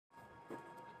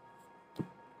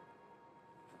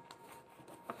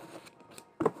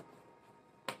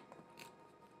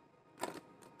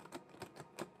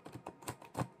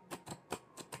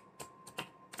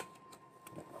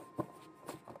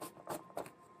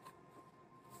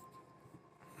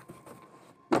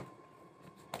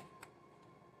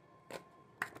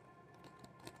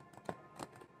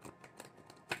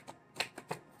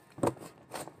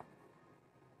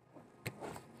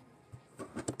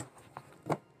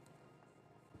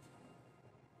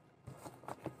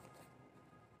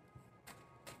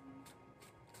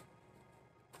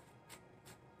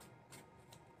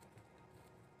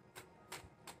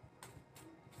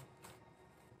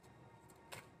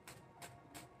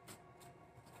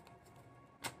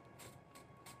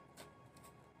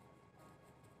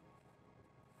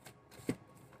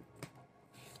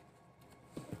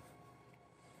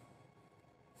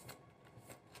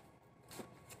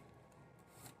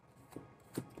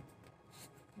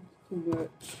But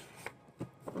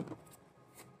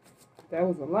that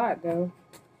was a lot, though.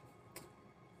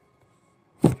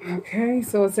 Okay,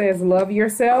 so it says love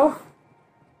yourself.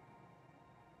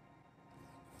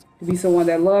 To be someone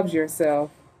that loves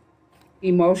yourself.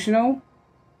 Emotional.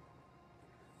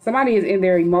 Somebody is in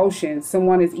their emotions.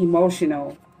 Someone is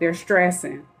emotional. They're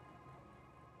stressing.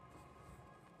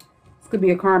 This could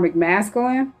be a karmic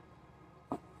masculine.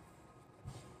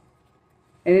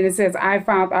 And then it says, I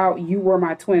found out you were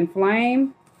my twin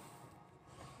flame.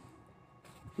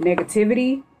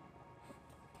 Negativity.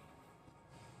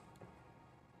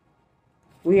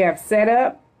 We have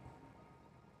setup.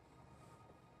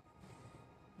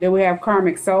 Then we have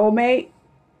karmic soulmate.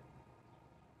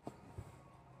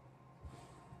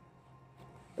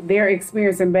 They're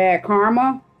experiencing bad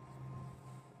karma.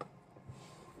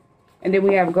 And then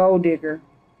we have gold digger.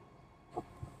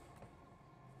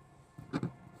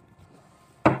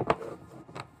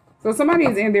 So somebody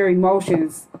is in their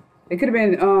emotions. It could have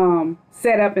been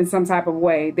set up in some type of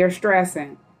way. They're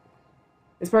stressing.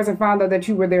 This person found out that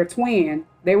you were their twin.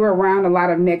 They were around a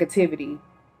lot of negativity.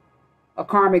 A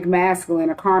karmic masculine,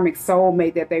 a karmic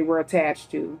soulmate that they were attached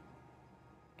to.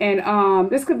 And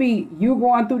this could be you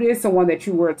going through this, someone that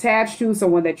you were attached to,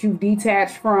 someone that you've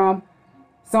detached from,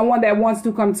 someone that wants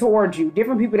to come towards you.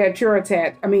 Different people that you're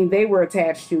attached, they were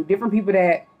attached to. Different people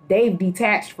that they've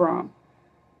detached from.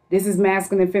 This is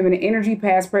masculine and feminine energy,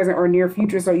 past, present, or near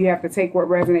future. So you have to take what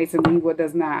resonates and leave what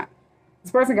does not.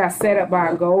 This person got set up by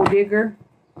a gold digger.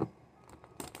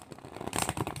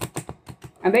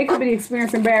 And they could be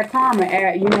experiencing bad karma,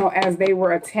 as they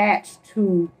were attached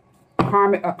to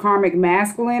a karmic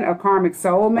masculine, a karmic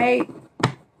soulmate.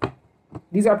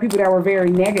 These are people that were very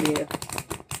negative.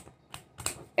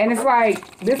 And it's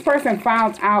like this person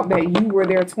found out that you were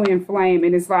their twin flame,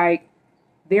 and it's like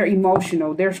they're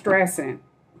emotional, they're stressing.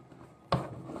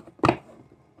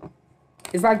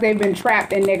 It's like they've been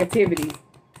trapped in negativity.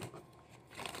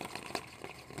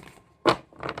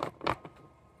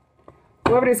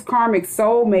 Whoever this karmic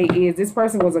soulmate is, this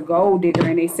person was a gold digger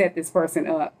and they set this person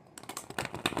up.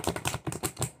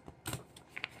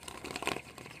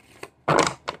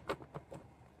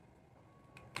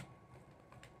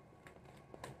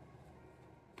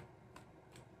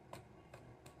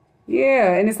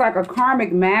 Yeah, and it's like a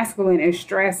karmic masculine is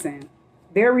stressing.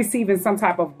 They're receiving some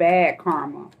type of bad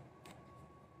karma.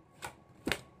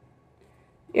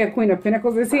 Yeah, Queen of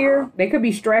Pentacles is here. They could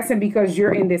be stressing because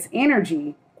you're in this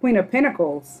energy. Queen of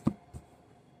Pentacles.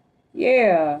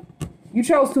 Yeah. You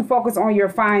chose to focus on your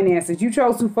finances. You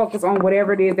chose to focus on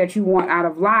whatever it is that you want out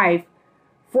of life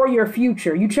for your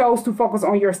future. You chose to focus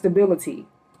on your stability.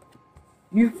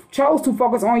 You chose to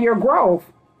focus on your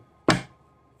growth.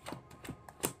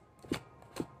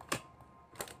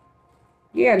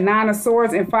 Yeah, Nine of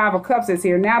Swords and Five of Cups is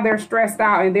here. Now they're stressed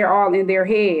out and they're all in their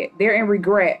head. They're in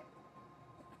regret.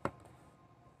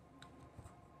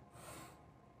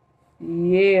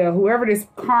 Yeah, whoever this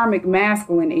karmic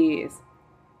masculine is,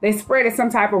 they spreaded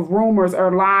some type of rumors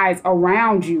or lies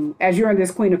around you as you're in this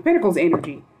Queen of Pentacles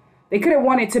energy. They could have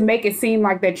wanted to make it seem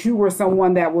like that you were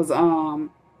someone that was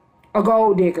a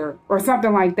gold digger or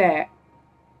something like that.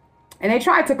 And they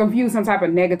tried to confuse some type of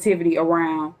negativity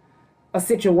around a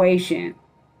situation.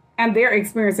 And they're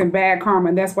experiencing bad karma,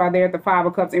 and that's why they're at the Five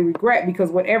of Cups in regret,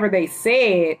 because whatever they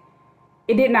said,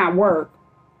 it did not work.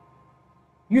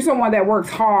 You're someone that works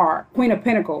hard, Queen of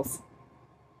Pentacles.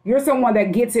 You're someone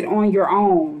that gets it on your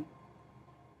own.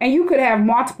 And you could have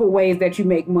multiple ways that you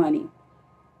make money.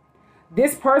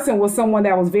 This person was someone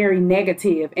that was very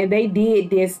negative, and they did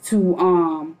this to,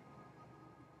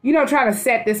 try to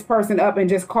set this person up and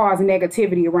just cause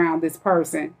negativity around this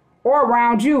person or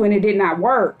around you, and it did not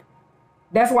work.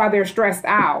 That's why they're stressed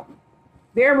out.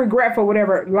 They're regret for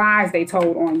whatever lies they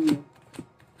told on you.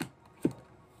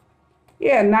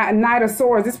 Yeah, Knight of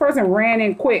Swords. This person ran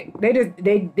in quick. They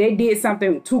did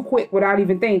something too quick without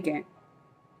even thinking.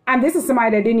 And this is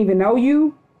somebody that didn't even know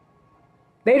you.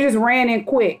 They just ran in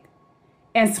quick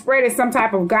and spreaded some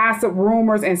type of gossip,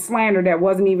 rumors, and slander that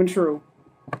wasn't even true.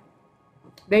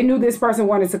 They knew this person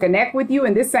wanted to connect with you,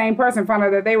 and this same person found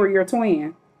out that they were your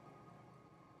twin.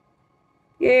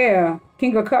 Yeah,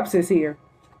 King of Cups is here.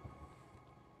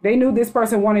 They knew this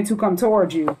person wanted to come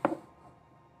towards you.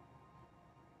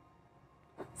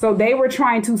 So they were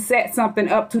trying to set something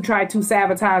up to try to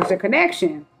sabotage the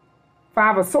connection.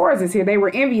 Five of Swords is here. They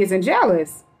were envious and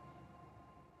jealous.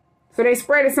 So they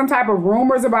spreaded some type of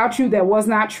rumors about you that was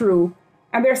not true.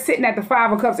 And they're sitting at the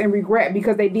Five of Cups in regret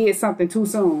because they did something too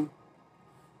soon.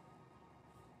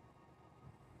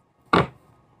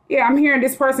 Yeah, I'm hearing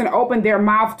this person opened their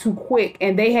mouth too quick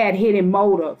and they had hidden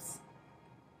motives.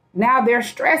 Now they're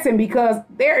stressing because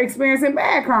they're experiencing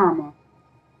bad karma.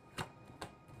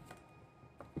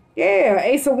 Yeah,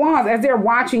 Ace of Wands, as they're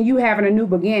watching you having a new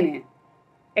beginning.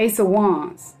 Ace of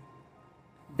Wands.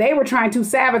 They were trying to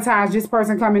sabotage this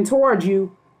person coming towards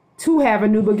you to have a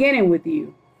new beginning with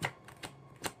you.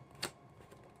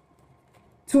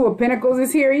 Two of Pentacles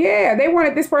is here. Yeah, they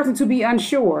wanted this person to be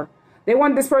unsure. They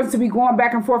wanted this person to be going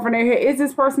back and forth in their head. Is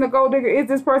this person a gold digger? Is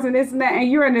this person this and that? And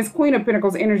you're in this Queen of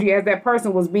Pentacles energy as that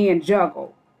person was being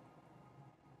juggled.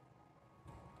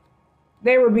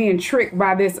 They were being tricked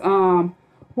by this,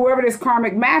 whoever this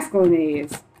karmic masculine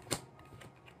is.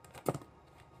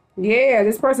 Yeah,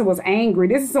 this person was angry.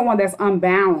 This is someone that's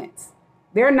unbalanced.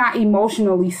 They're not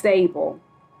emotionally stable.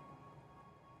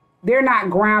 They're not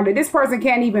grounded. This person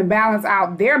can't even balance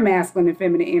out their masculine and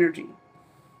feminine energy.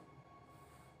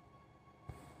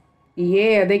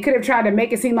 Yeah, they could have tried to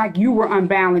make it seem like you were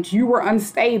unbalanced, you were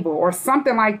unstable, or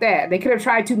something like that. They could have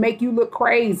tried to make you look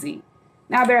crazy.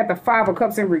 Now they're at the Five of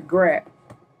Cups in regret.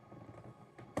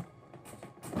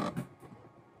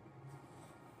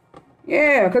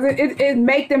 Yeah, because it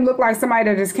make them look like somebody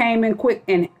that just came in quick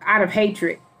and out of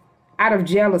hatred, out of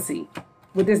jealousy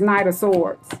with this Knight of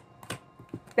Swords.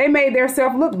 They made their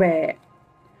self look bad.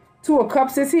 Two of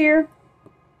Cups is here.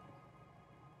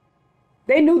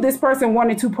 They knew this person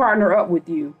wanted to partner up with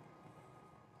you.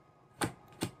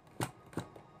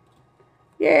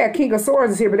 Yeah, King of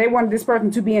Swords is here, but they wanted this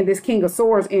person to be in this King of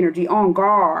Swords energy, on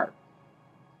guard,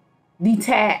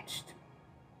 detached.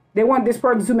 They want this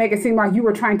person to make it seem like you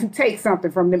were trying to take something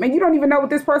from them. And you don't even know what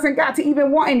this person got to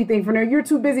even want anything from them. You're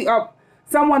too busy up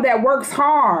someone that works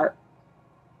hard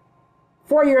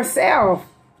for yourself.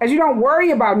 As you don't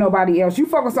worry about nobody else. You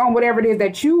focus on whatever it is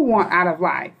that you want out of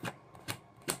life.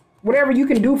 Whatever you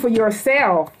can do for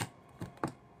yourself.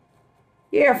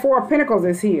 Yeah, Four of Pentacles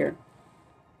is here.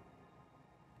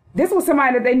 This was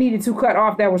somebody that they needed to cut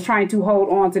off that was trying to hold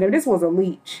on to them. This was a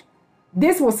leech.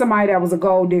 This was somebody that was a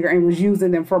gold digger and was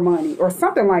using them for money or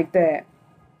something like that.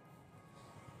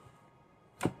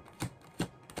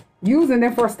 Using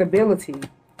them for stability.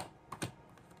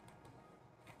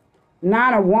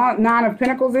 Nine of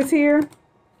Pentacles is here.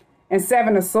 And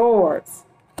Seven of Swords.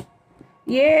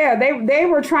 Yeah, they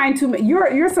were trying to...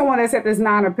 You're someone that's at this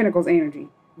Nine of Pentacles energy.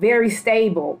 Very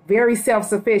stable. Very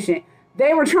self-sufficient.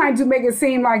 They were trying to make it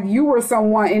seem like you were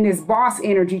someone in this boss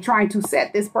energy trying to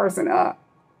set this person up.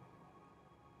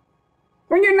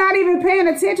 When you're not even paying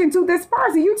attention to this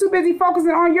person. You're too busy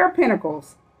focusing on your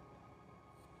pentacles.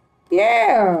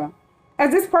 Yeah.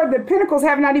 As this part, the pentacles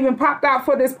have not even popped out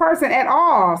for this person at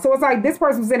all. So it's like this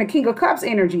person was in a King of Cups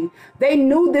energy. They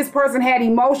knew this person had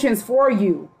emotions for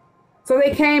you. So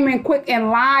they came in quick and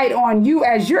lied on you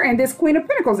as you're in this Queen of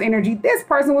Pentacles energy. This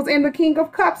person was in the King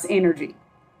of Cups energy,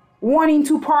 wanting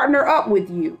to partner up with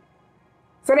you.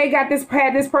 So they had this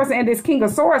person in this King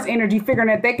of Swords energy, figuring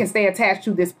that they can stay attached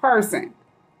to this person.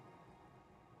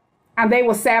 And they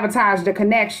will sabotage the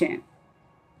connection.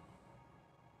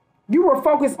 You were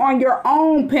focused on your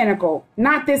own pinnacle,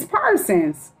 not this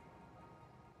person's.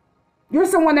 You're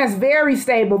someone that's very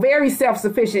stable, very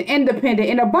self-sufficient, independent,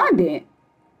 and abundant.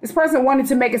 This person wanted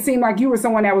to make it seem like you were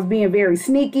someone that was being very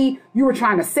sneaky. You were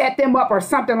trying to set them up or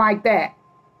something like that.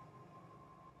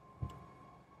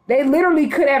 They literally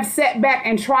could have sat back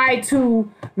and tried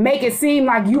to make it seem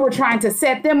like you were trying to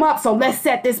set them up. So let's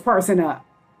set this person up.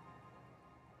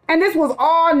 And this was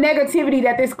all negativity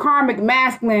that this karmic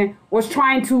masculine was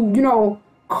trying to,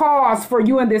 cause for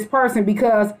you and this person,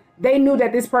 because they knew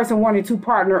that this person wanted to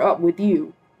partner up with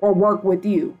you or work with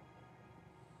you.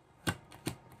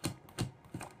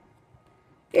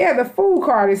 Yeah, the Fool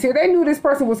card is here. They knew this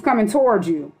person was coming towards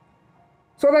you.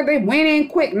 So that they went in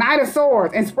quick, Knight of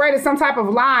Swords, and spreaded some type of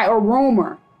lie or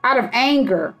rumor out of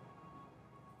anger.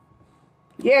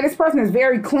 Yeah, this person is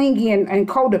very clingy and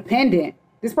codependent.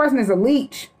 This person is a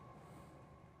leech.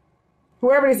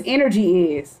 Whoever this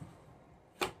energy is.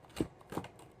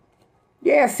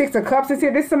 Yeah, Six of Cups is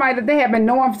here. This is somebody that they have been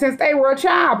knowing since they were a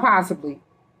child, possibly.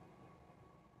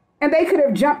 And they could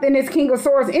have jumped in this King of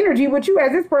Swords energy with you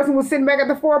as this person was sitting back at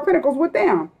the Four of Pentacles with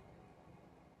them.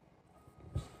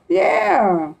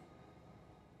 Yeah.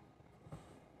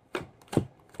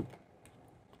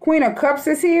 Queen of Cups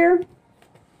is here.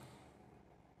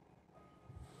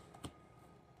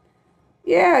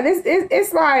 Yeah,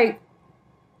 it's like,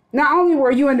 not only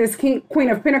were you in this Queen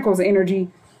of Pentacles energy,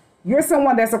 you're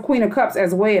someone that's a Queen of Cups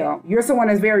as well. You're someone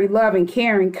that's very loving,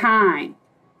 caring,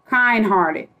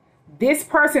 kind-hearted. This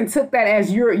person took that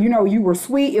as you were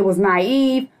sweet. It was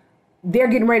naive. They're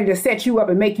getting ready to set you up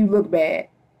and make you look bad.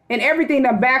 And everything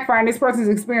that backfired, this person's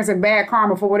experiencing bad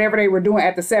karma for whatever they were doing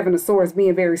at the Seven of Swords,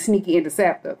 being very sneaky and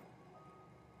deceptive.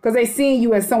 because they seen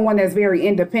you as someone that's very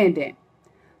independent.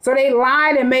 So they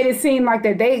lied and made it seem like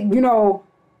that they, you know,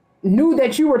 knew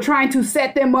that you were trying to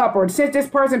set them up, or since this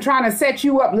person trying to set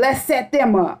you up, let's set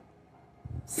them up.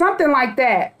 Something like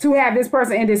that, to have this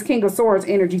person in this King of Swords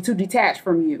energy to detach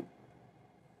from you.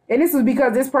 And this is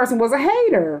because this person was a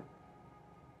hater.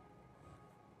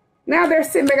 Now they're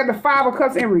sitting back at the Five of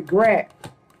Cups in regret.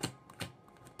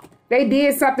 They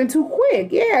did something too quick.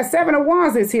 Yeah, Seven of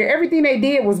Wands is here. Everything they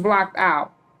did was blocked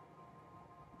out.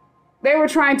 They were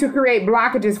trying to create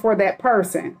blockages for that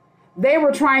person. They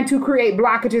were trying to create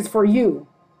blockages for you.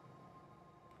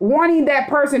 Wanting that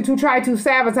person to try to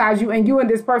sabotage you, and you and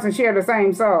this person share the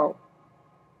same soul.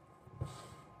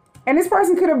 And this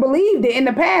person could have believed it in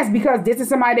the past because this is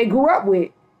somebody they grew up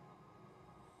with.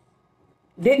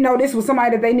 Didn't know this was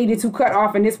somebody that they needed to cut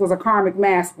off, and this was a karmic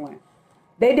masculine.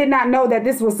 They did not know that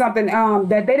this was something,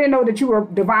 that they didn't know that you were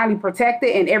divinely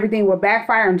protected and everything would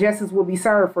backfire and justice will be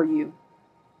served for you.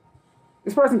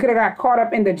 This person could have got caught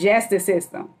up in the justice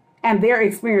system, and they're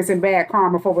experiencing bad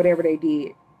karma for whatever they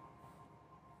did.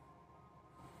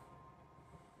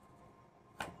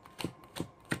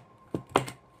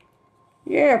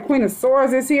 Yeah, Queen of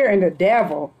Swords is here, and the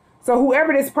Devil. So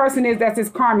whoever this person is that's his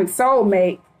karmic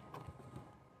soulmate,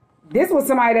 this was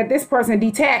somebody that this person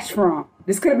detached from.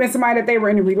 This could have been somebody that they were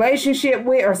in a relationship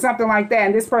with or something like that.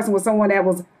 And this person was someone that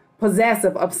was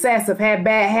possessive, obsessive, had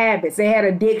bad habits. They had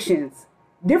addictions,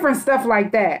 different stuff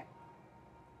like that.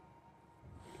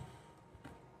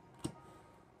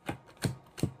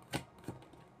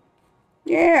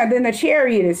 Yeah, then the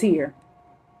Chariot is here.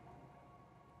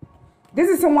 This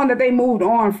is someone that they moved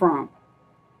on from.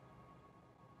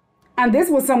 And this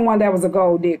was someone that was a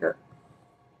gold digger.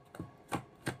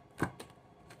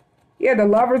 Yeah, the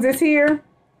Lovers is here.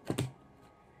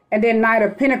 And then Knight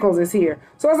of Pentacles is here.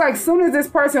 So it's like, as soon as this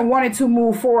person wanted to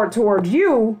move forward towards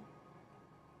you,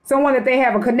 someone that they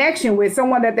have a connection with,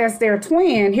 someone that's their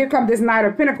twin, here comes this Knight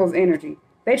of Pentacles energy.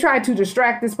 They tried to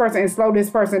distract this person and slow this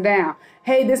person down.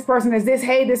 Hey, this person is this.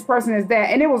 Hey, this person is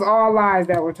that. And it was all lies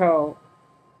that were told.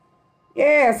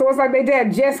 Yeah, so it's like they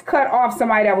did just cut off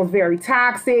somebody that was very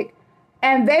toxic.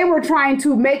 And they were trying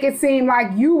to make it seem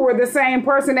like you were the same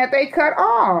person that they cut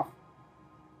off.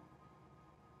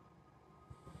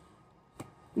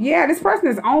 Yeah, this person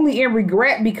is only in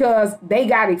regret because they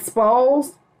got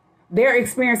exposed. They're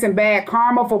experiencing bad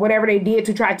karma for whatever they did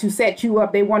to try to set you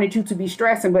up. They wanted you to be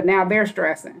stressing, but now they're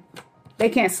stressing. They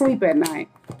can't sleep at night.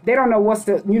 They don't know what's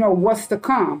to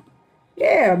come.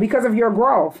 Yeah, because of your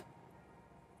growth.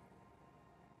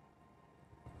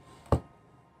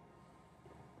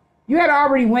 You had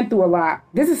already went through a lot.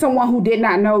 This is someone who did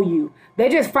not know you. They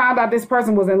just found out this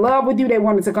person was in love with you. They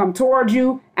wanted to come towards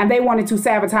you, and they wanted to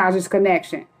sabotage this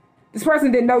connection. This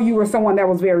person didn't know you were someone that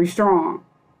was very strong.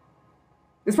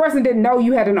 This person didn't know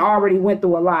you hadn't already went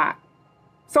through a lot.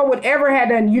 So whatever had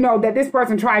done, that this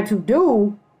person tried to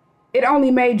do, it only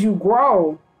made you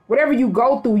grow. Whatever you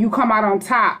go through, you come out on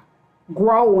top,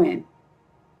 growing.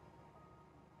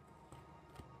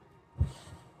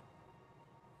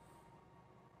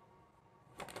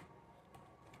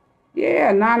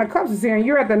 Yeah, Nine of Cups is here, and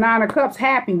you're at the Nine of Cups,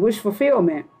 happy, wish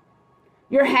fulfillment.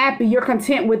 You're happy, you're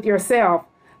content with yourself.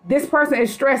 This person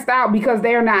is stressed out because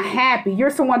they're not happy.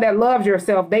 You're someone that loves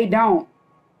yourself. They don't.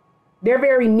 They're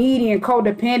very needy and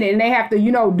codependent, and they have to,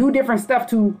 do different stuff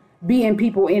to be in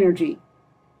people energy.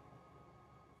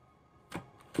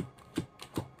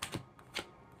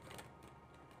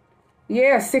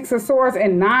 Yeah, Six of Swords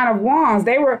and Nine of Wands.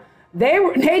 They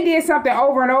did something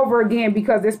over and over again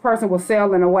because this person was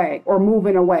sailing away or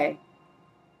moving away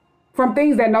from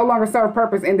things that no longer serve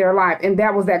purpose in their life. And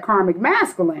that was that karmic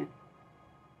masculine.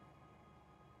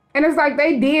 And it's like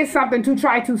they did something to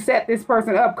try to set this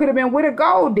person up. Could have been with a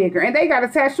gold digger, and they got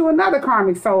attached to another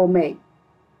karmic soulmate.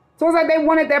 So it's like they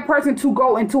wanted that person to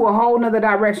go into a whole nother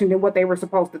direction than what they were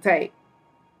supposed to take.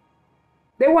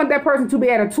 They want that person to be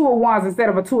at a Two of Wands instead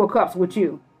of a Two of Cups with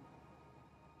you.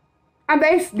 And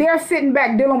they're sitting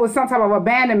back dealing with some type of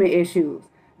abandonment issues.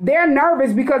 They're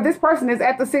nervous because this person is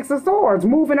at the Six of Swords,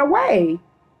 moving away.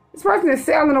 This person is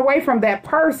sailing away from that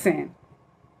person.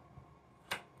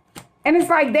 And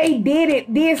it's like they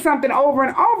did something over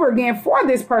and over again for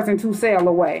this person to sail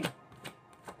away.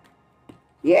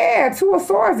 Yeah, Two of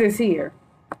Swords is here.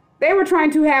 They were trying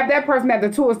to have that person at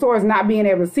the Two of Swords not being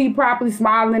able to see properly,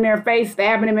 smiling in their face,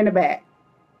 stabbing them in the back.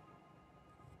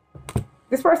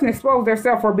 This person exposed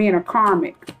themselves for being a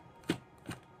karmic.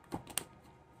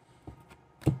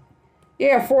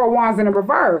 Yeah, Four of Wands in the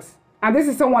reverse. Now, this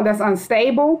is someone that's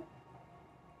unstable.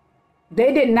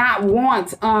 They did not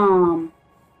want,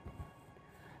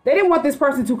 They didn't want this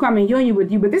person to come in union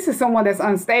with you, but this is someone that's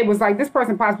unstable. It's like this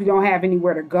person possibly don't have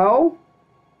anywhere to go.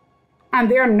 And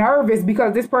they're nervous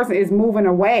because this person is moving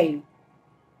away.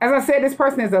 As I said, this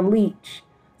person is a leech.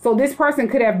 So this person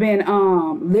could have been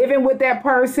living with that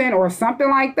person or something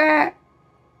like that.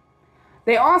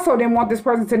 They also didn't want this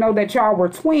person to know that y'all were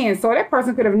twins. So that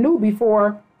person could have knew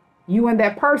before you and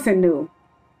that person knew.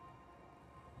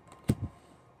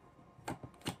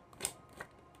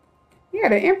 Yeah,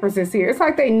 the Empress is here. It's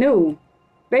like they knew.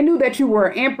 They knew that you were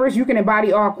an Empress. You can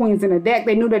embody all queens in a deck.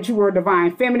 They knew that you were a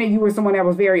divine feminine. You were someone that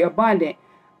was very abundant.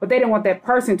 But they didn't want that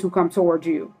person to come towards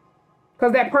you.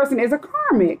 Because that person is a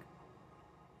karmic.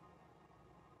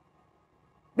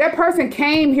 That person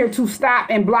came here to stop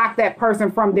and block that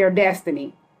person from their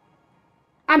destiny.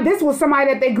 And this was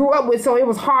somebody that they grew up with, so it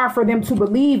was hard for them to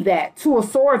believe that. Two of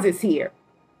Swords is here.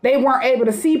 They weren't able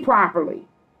to see properly.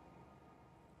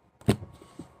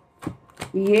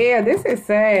 Yeah, this is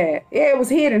sad. Yeah, it was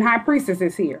hidden. High Priestess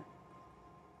is here.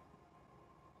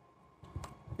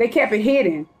 They kept it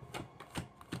hidden.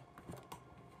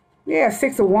 Yeah,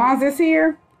 Six of Wands is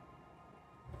here.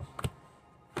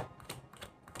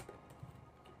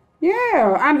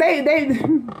 Yeah, and they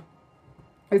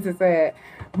this is sad.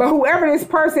 But whoever this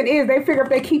person is, they figure if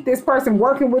they keep this person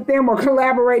working with them or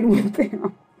collaborating with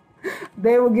them,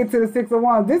 they will get to the Six of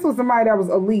Wands. This was somebody that was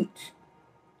a leech.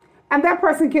 And that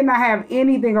person cannot have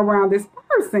anything around this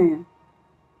person.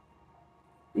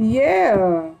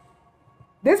 Yeah.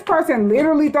 This person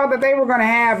literally thought that they were going to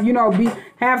have, you know,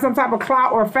 have some type of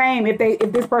clout or fame if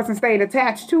this person stayed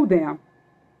attached to them.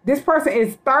 This person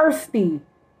is thirsty.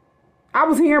 I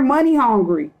was hearing money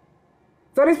hungry.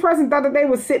 So this person thought that they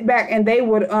would sit back and they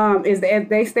would, if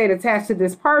they stayed attached to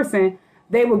this person,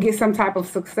 they would get some type of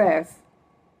success.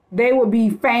 They would be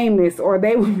famous or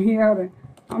they would be able to,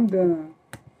 I'm done.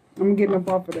 I'm getting up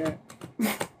off of that.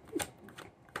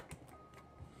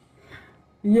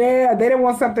 Yeah, they didn't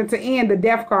want something to end. The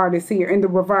Death card is here in the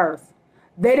reverse.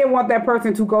 They didn't want that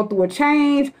person to go through a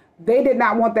change. They did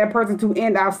not want that person to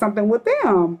end out something with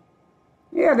them.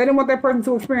 Yeah, they didn't want that person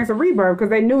to experience a rebirth because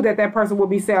they knew that that person would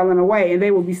be sailing away and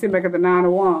they would be sitting back at the Nine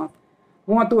of Wands,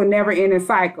 going through a never-ending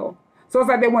cycle. So it's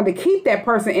like they wanted to keep that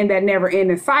person in that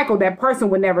never-ending cycle. That person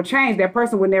would never change. That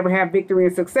person would never have victory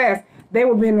and success. They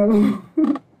would be in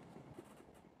a...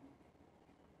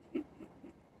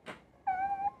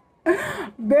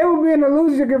 They will be in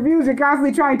illusion, confusion,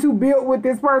 constantly trying to build with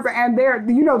this person, and they're,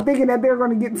 you know, thinking that they're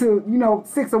going to get to, you know,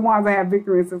 Six of Wands and have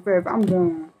victory and success. I'm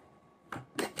done.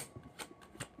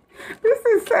 This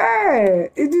is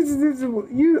sad.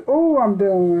 I'm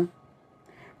done.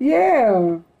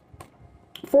 Yeah.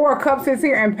 Four of Cups is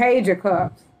here and Page of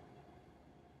Cups.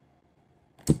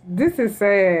 This is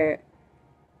sad.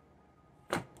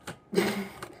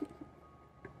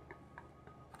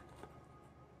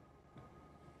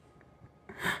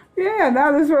 Yeah,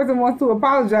 now this person wants to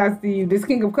apologize to you. This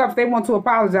King of Cups, they want to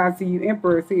apologize to you.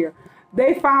 Emperor's here.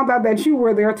 They found out that you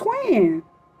were their twin.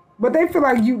 But they feel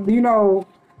like you know,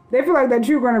 they feel like that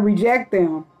you're going to reject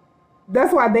them.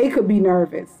 That's why they could be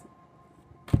nervous.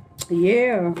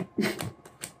 Yeah.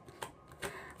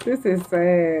 This is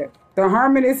sad. The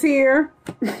Hermit is here.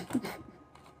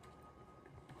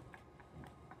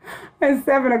 And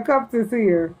Seven of Cups is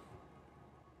here.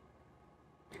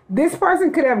 This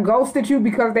person could have ghosted you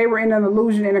because they were in an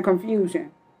illusion and a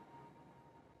confusion.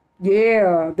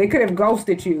 Yeah, they could have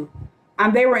ghosted you.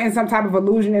 And they were in some type of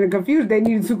illusion and a confusion. They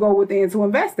needed to go within to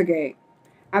investigate.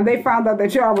 And they found out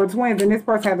that y'all were twins and this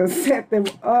person had to set them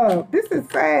up. This is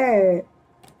sad.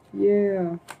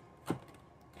 Yeah.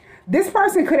 This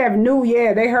person could have knew,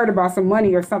 yeah, they heard about some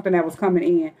money or something that was coming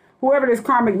in. Whoever this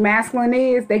karmic masculine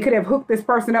is, they could have hooked this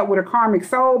person up with a karmic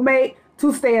soulmate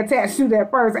to stay attached to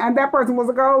that person. And that person was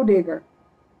a gold digger.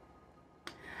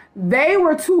 They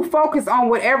were too focused on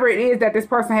whatever it is that this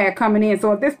person had coming in.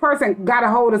 So if this person got a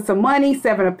hold of some money,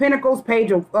 Seven of Pentacles,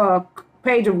 Page of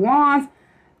Wands,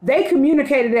 they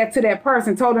communicated that to that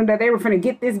person, told them that they were going to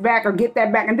get this back or get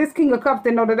that back. And this King of Cups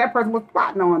didn't know that that person was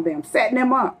plotting on them, setting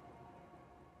them up.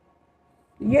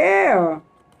 Yeah.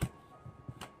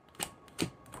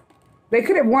 They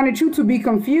could have wanted you to be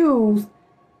confused.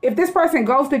 If this person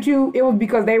ghosted you, it was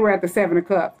because they were at the Seven of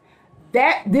Cups.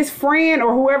 This friend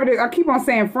or whoever, I keep on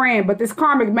saying friend, but this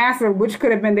karmic master, which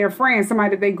could have been their friend,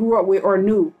 somebody that they grew up with or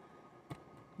knew,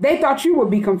 they thought you would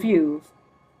be confused.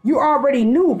 You already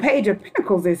knew Page of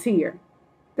Pentacles is here.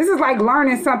 This is like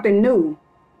learning something new.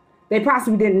 They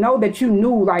possibly didn't know that you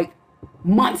knew like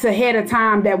months ahead of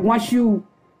time that once you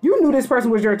knew this person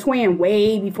was your twin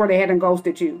way before they hadn't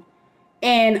ghosted you.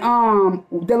 And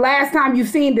the last time you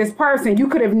seen this person, you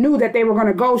could have knew that they were going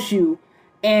to ghost you.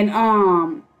 And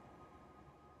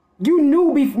You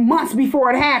knew months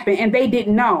before it happened and they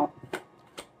didn't know.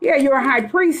 Yeah, you're a high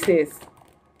priestess.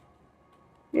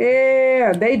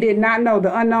 Yeah, they did not know.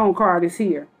 The unknown card is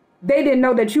here. They didn't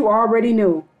know that you already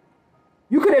knew.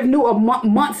 You could have knew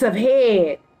months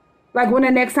ahead. Like when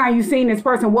the next time you seen this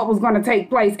person, what was going to take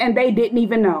place, and they didn't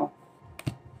even know.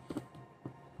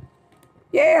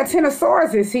 Yeah, Ten of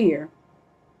Swords is here.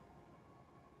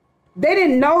 They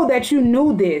didn't know that you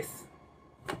knew this.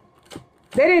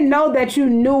 They didn't know that you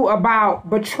knew about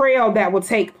betrayal that would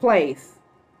take place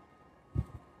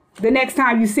the next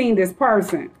time you seen this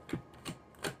person.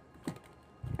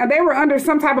 And they were under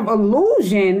some type of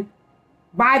illusion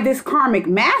by this karmic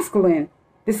masculine.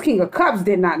 This King of Cups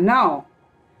did not know.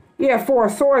 Yeah, Four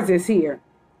of Swords is here.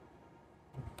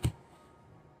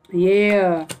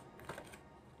 Yeah.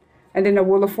 And then the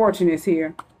Wheel of Fortune is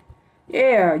here.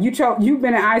 Yeah, you've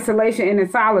been in isolation and in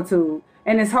solitude.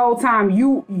 And this whole time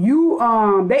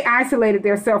they isolated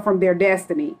themselves from their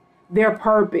destiny, their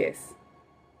purpose.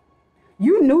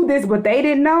 You knew this, but they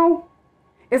didn't know.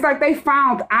 It's like they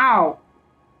found out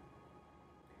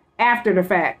after the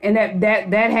fact, and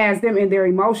that has them in their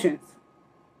emotions.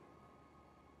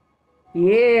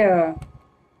 Yeah.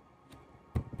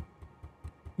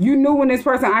 You knew when this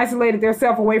person isolated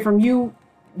themselves away from you,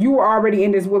 you were already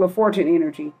in this Wheel of Fortune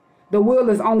energy. The wheel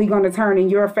is only going to turn in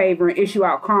your favor and issue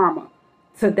out karma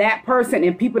to that person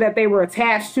and people that they were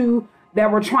attached to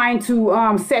that were trying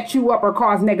to set you up or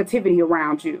cause negativity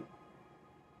around you.